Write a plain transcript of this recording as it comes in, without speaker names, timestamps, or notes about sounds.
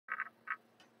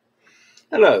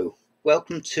Hello,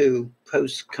 welcome to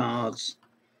Postcards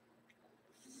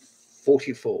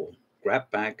 44,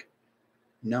 Grab Bag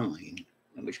 9,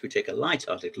 in which we take a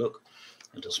light-hearted look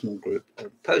at a small group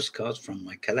of postcards from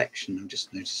my collection. I'm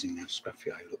just noticing how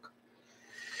scruffy I look.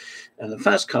 And the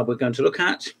first card we're going to look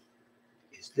at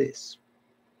is this.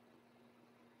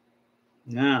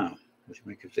 Now, what do you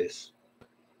make of this?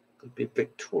 Could be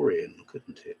Victorian,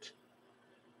 couldn't it?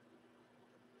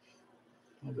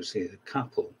 Obviously, the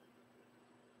couple.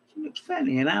 He looks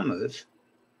fairly enamoured,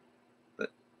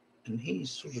 and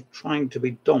he's sort of trying to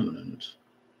be dominant.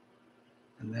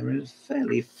 And they're in a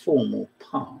fairly formal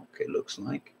park, it looks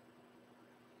like.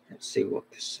 Let's see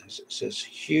what this says. It says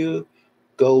Hugh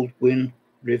Gauguin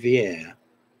Riviere.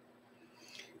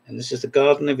 And this is the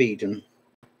Garden of Eden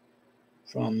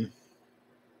from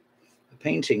a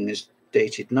painting is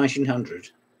dated 1900,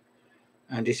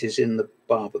 and it is in the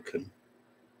Barbican.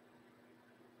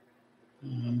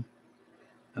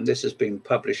 And this has been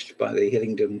published by the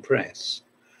Hillingdon Press,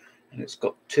 and it's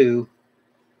got two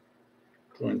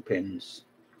drawing pins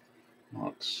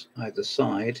marks either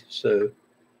side, so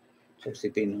it's obviously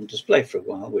been on display for a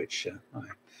while, which I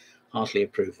heartily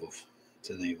approve of.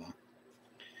 So there you are.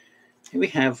 Here we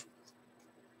have,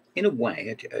 in a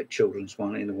way, a children's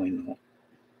one, in a way not.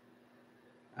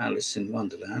 Alice in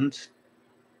Wonderland.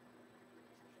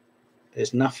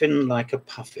 There's nothing like a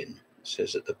puffin, it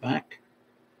says at the back.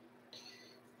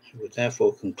 I would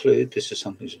therefore conclude this is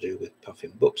something to do with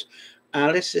puffin books.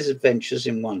 Alice's Adventures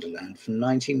in Wonderland from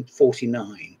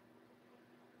 1949.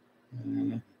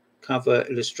 Cover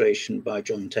illustration by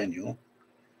John Tenniel.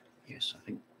 Yes, I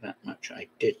think that much I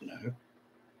did know.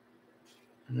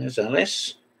 And there's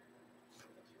Alice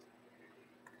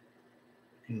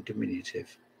in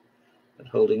diminutive, but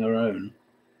holding her own.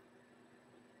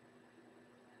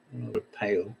 Rather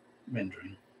pale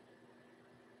rendering.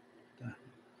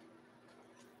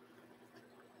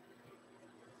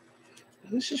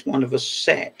 This is one of a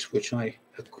set which I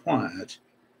acquired.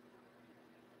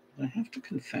 I have to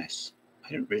confess,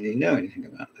 I don't really know anything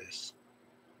about this.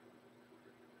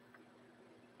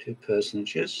 Two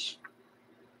personages.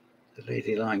 The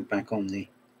lady lying back on the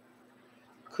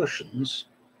cushions.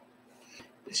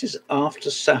 This is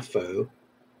After Sappho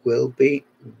Will Be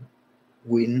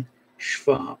Win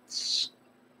Schwartz.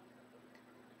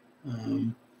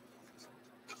 And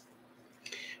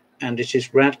it is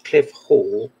Radclyffe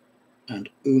Hall and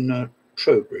Una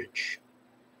Trowbridge.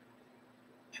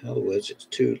 In other words, it's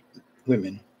two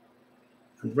women.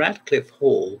 And Radclyffe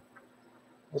Hall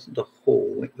wasn't a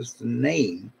hall, it was the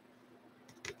name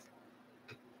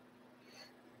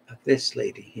of this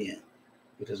lady here,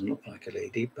 who doesn't look like a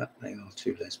lady, but they are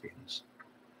two lesbians.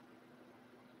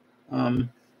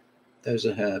 Those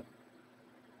are her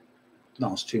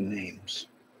last two names.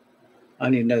 I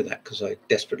only know that because I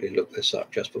desperately looked this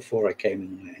up just before I came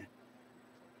on there.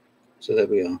 So there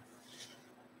we are.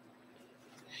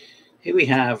 Here we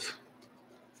have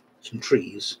some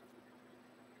trees.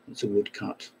 It's a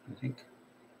woodcut, I think.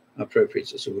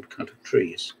 Appropriate, it's a woodcut of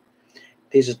trees.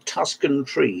 These are Tuscan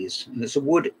trees, and it's a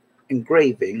wood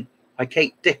engraving by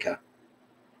Kate Dicker.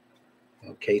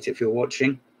 Well, Kate, if you're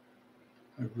watching,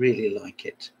 I really like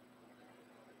it.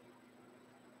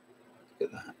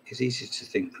 Look at that. It's easy to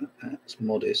think that that's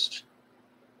modest.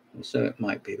 Well, so it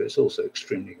might be, but it's also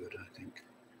extremely good, I think.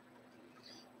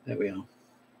 There we are.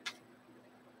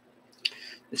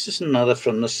 This is another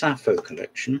from the Sappho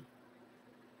collection.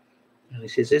 And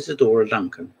this is Isadora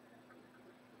Duncan,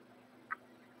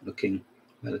 looking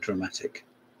melodramatic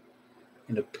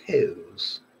in a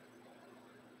pose.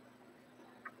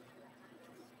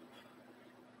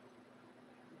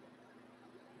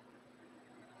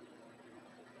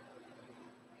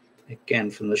 Again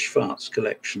from the Schwartz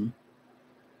collection.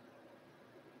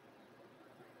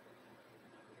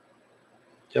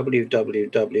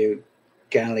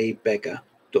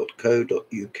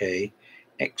 www.gallybeggar.co.uk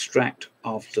extract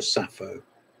after Sappho.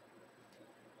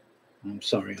 I'm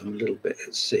sorry, I'm a little bit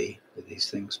at sea with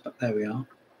these things, but there we are.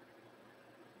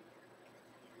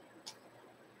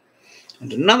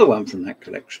 And another one from that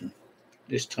collection.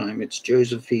 This time it's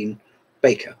Josephine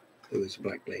Baker, who is a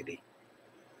black lady.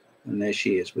 And there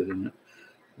she is with an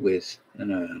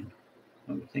urn,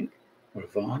 I would think, or a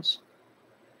vase.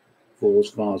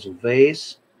 Vase or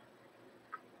vase.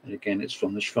 And again, it's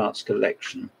from the Schwartz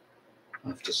collection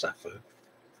after Sappho.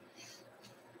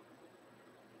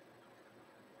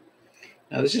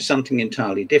 Now, this is something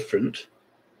entirely different,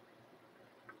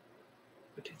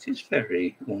 but it is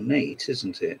very ornate,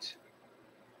 isn't it?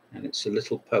 And it's a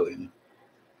little poem.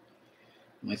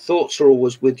 My thoughts are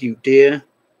always with you, dear.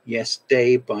 Yes,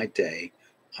 day by day.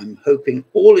 I'm hoping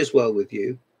all is well with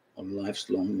you on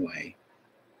life's long way.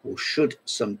 or should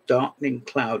some darkening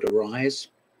cloud arise,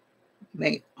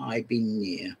 may I be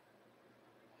near,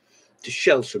 to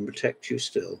shelter and protect you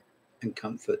still, and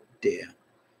comfort dear.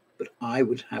 But I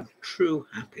would have true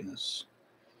happiness,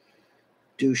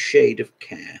 do shade of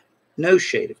care, no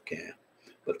shade of care,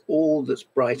 but all that's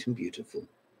bright and beautiful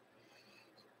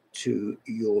to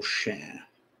your share.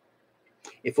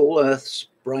 If all earth's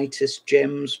brightest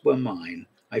gems were mine,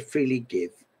 I freely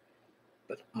give,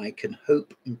 but I can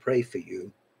hope and pray for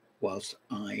you whilst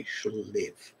I shall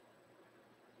live.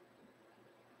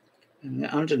 And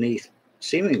underneath,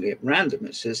 seemingly at random,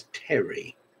 it says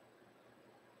Terry.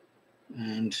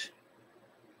 And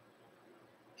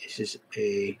this is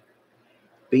a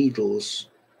Beatles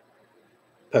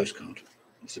postcard.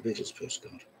 It's a Beatles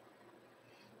postcard.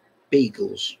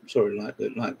 Beagles, sorry, like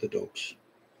the dogs.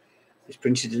 It's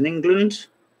printed in England.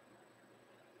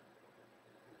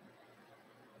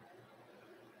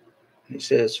 It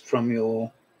says, from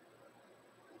your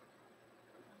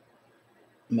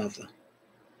mother.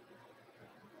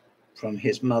 From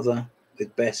his mother,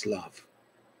 with best love.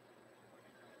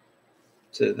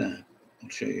 So there, I'll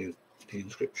show you the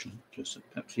inscription, just so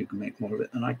perhaps you can make more of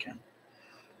it than I can.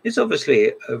 It's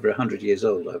obviously over 100 years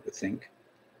old, I would think.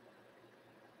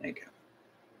 There you go.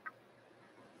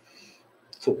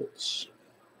 Thoughts.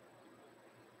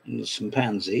 And there's some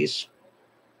pansies.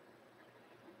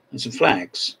 And some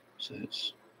flags. So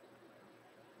it's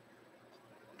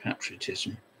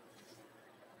patriotism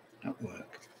at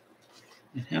work.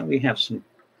 And here we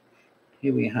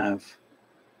have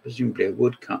presumably a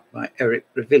woodcut by Eric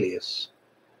Revilius,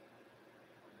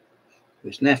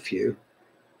 whose nephew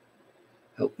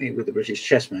helped me with the British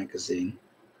Chess magazine.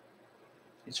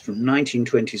 It's from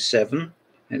 1927, and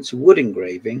it's a wood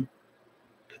engraving,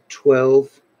 the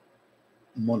 12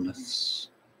 Months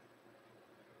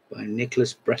by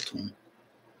Nicholas Breton,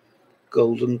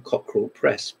 Golden Cockerel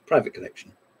Press, private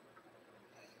collection.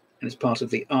 And it's part of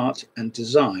the art and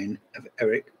design of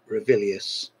Eric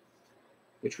Revilius,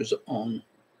 which was on,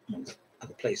 among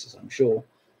other places, I'm sure,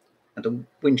 at the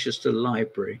Winchester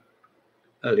Library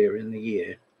earlier in the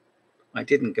year. I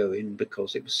didn't go in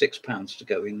because it was £6 to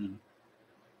go in. And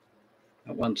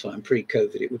at one time,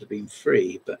 pre-COVID, it would have been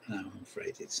free, but now I'm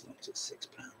afraid it's not. It's £6.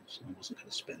 I wasn't going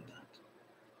to spend that.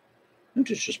 No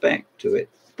disrespect to it,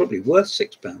 probably worth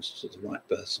 £6 to the right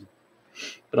person,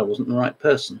 but I wasn't the right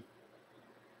person.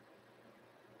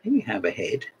 Here we have a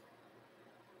head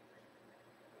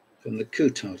from the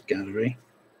Coutard Gallery,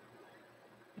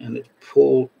 and it's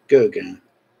Paul Gauguin.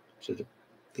 So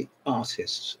the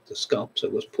artist, the sculptor,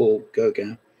 was Paul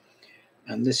Gauguin,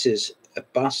 and this is a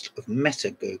bust of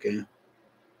Mette Gauguin,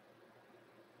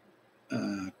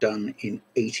 done in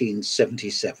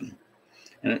 1877,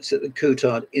 and it's at the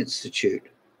Coutard Institute,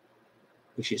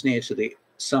 which is near to the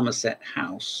Somerset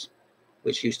House,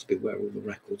 which used to be where all the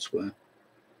records were.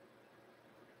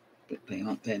 But they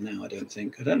aren't there now, I don't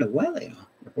think. I don't know where they are.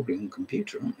 They're probably on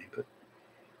computer, aren't they? But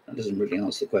that doesn't really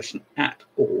answer the question at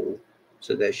all.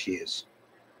 So there she is.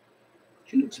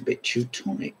 She looks a bit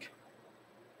Teutonic.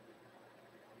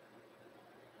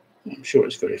 I'm sure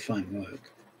it's very fine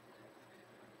work.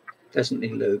 Definitely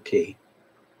low key.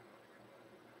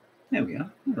 There we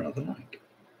are. I rather like.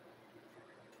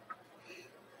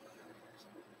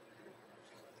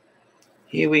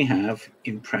 Here we have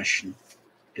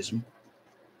Impressionism.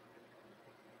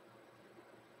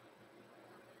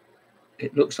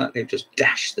 It looks like they've just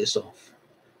dashed this off.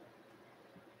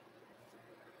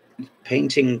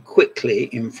 Painting quickly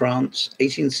in France,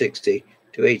 1860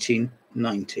 to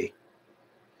 1890.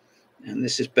 And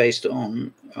this is based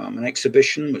on an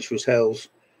exhibition which was held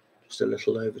just a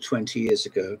little over 20 years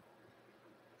ago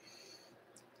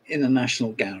in the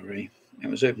National Gallery. It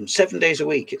was open 7 days a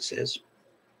week, it says.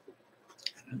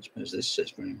 I don't suppose this says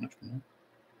very much more.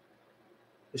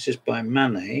 This is by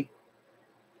Manet,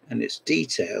 and it's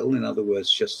detail, in other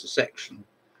words, just a section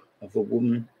of a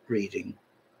woman reading.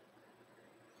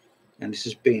 And this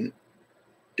has been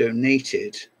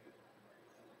donated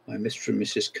by Mr. and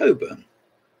Mrs. Coburn.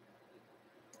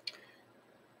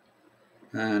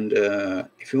 And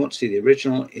if you want to see the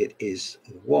original, it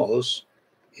was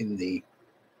in the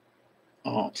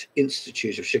Art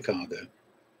Institute of Chicago.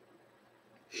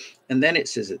 And then it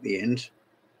says at the end,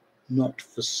 not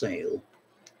for sale.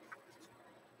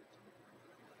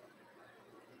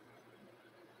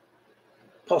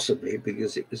 Possibly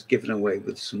because it was given away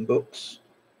with some books,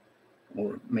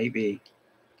 or maybe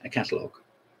a catalogue,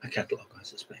 I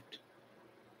suspect.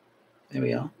 There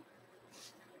we are.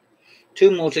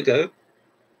 2 more to go.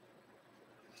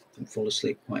 Don't fall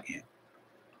asleep quite yet.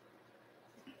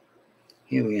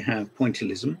 Here we have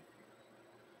pointillism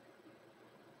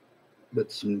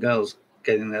with some girls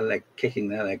kicking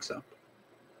their legs up.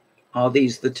 Are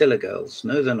these the Tiller girls?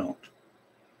 No, they're not.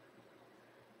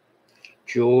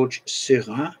 George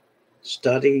Seurat,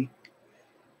 study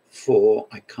for,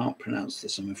 I can't pronounce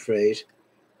this, I'm afraid.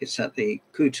 It's at the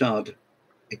Coutard,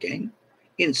 again,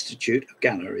 Institute of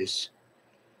Galleries,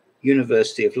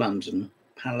 University of London,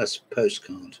 Palace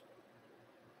Postcard.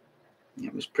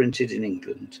 It was printed in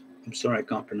England. I'm sorry I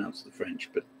can't pronounce the French,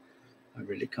 but I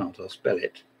really can't. I'll spell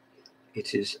it.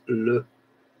 It is Le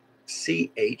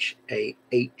Chahut.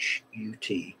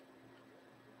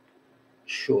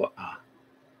 Sure. I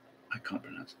can't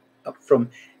pronounce it. Up from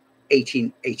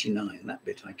 1889, that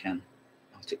bit I can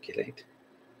articulate.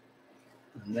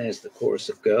 And there's the chorus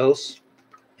of girls.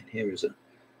 And here is a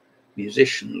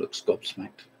musician, looks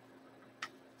gobsmacked.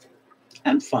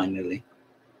 And finally,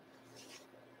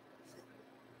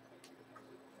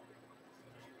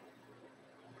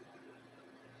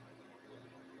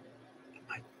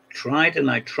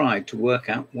 I tried to work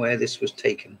out where this was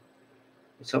taken.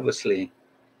 It's obviously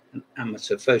an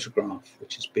amateur photograph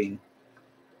which has been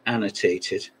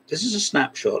annotated. This is a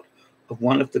snapshot of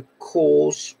one of the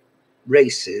course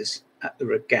races at the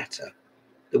Regatta,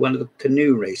 one of the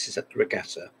canoe races at the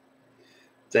Regatta.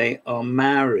 They are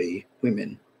Maori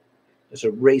women that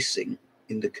are racing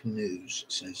in the canoes,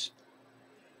 it says.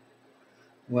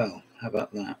 Well, how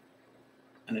about that?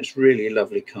 And it's really a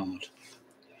lovely card.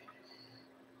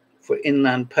 For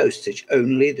inland postage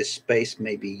only, this space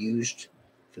may be used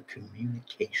for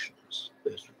communications.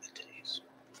 Those were the days.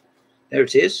 There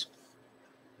it is.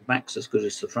 The back's as good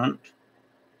as the front.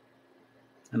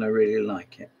 And I really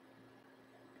like it.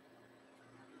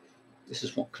 This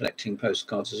is what collecting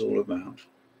postcards is all about.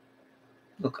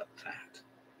 Look at that.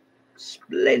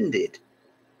 Splendid.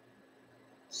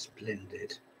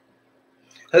 Splendid.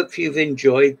 Hope you've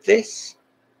enjoyed this.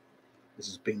 This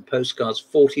has been Postcards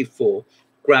 44,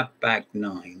 grab bag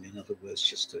 9. In other words,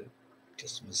 just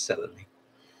miscellany.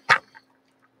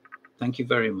 Thank you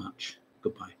very much.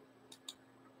 Goodbye.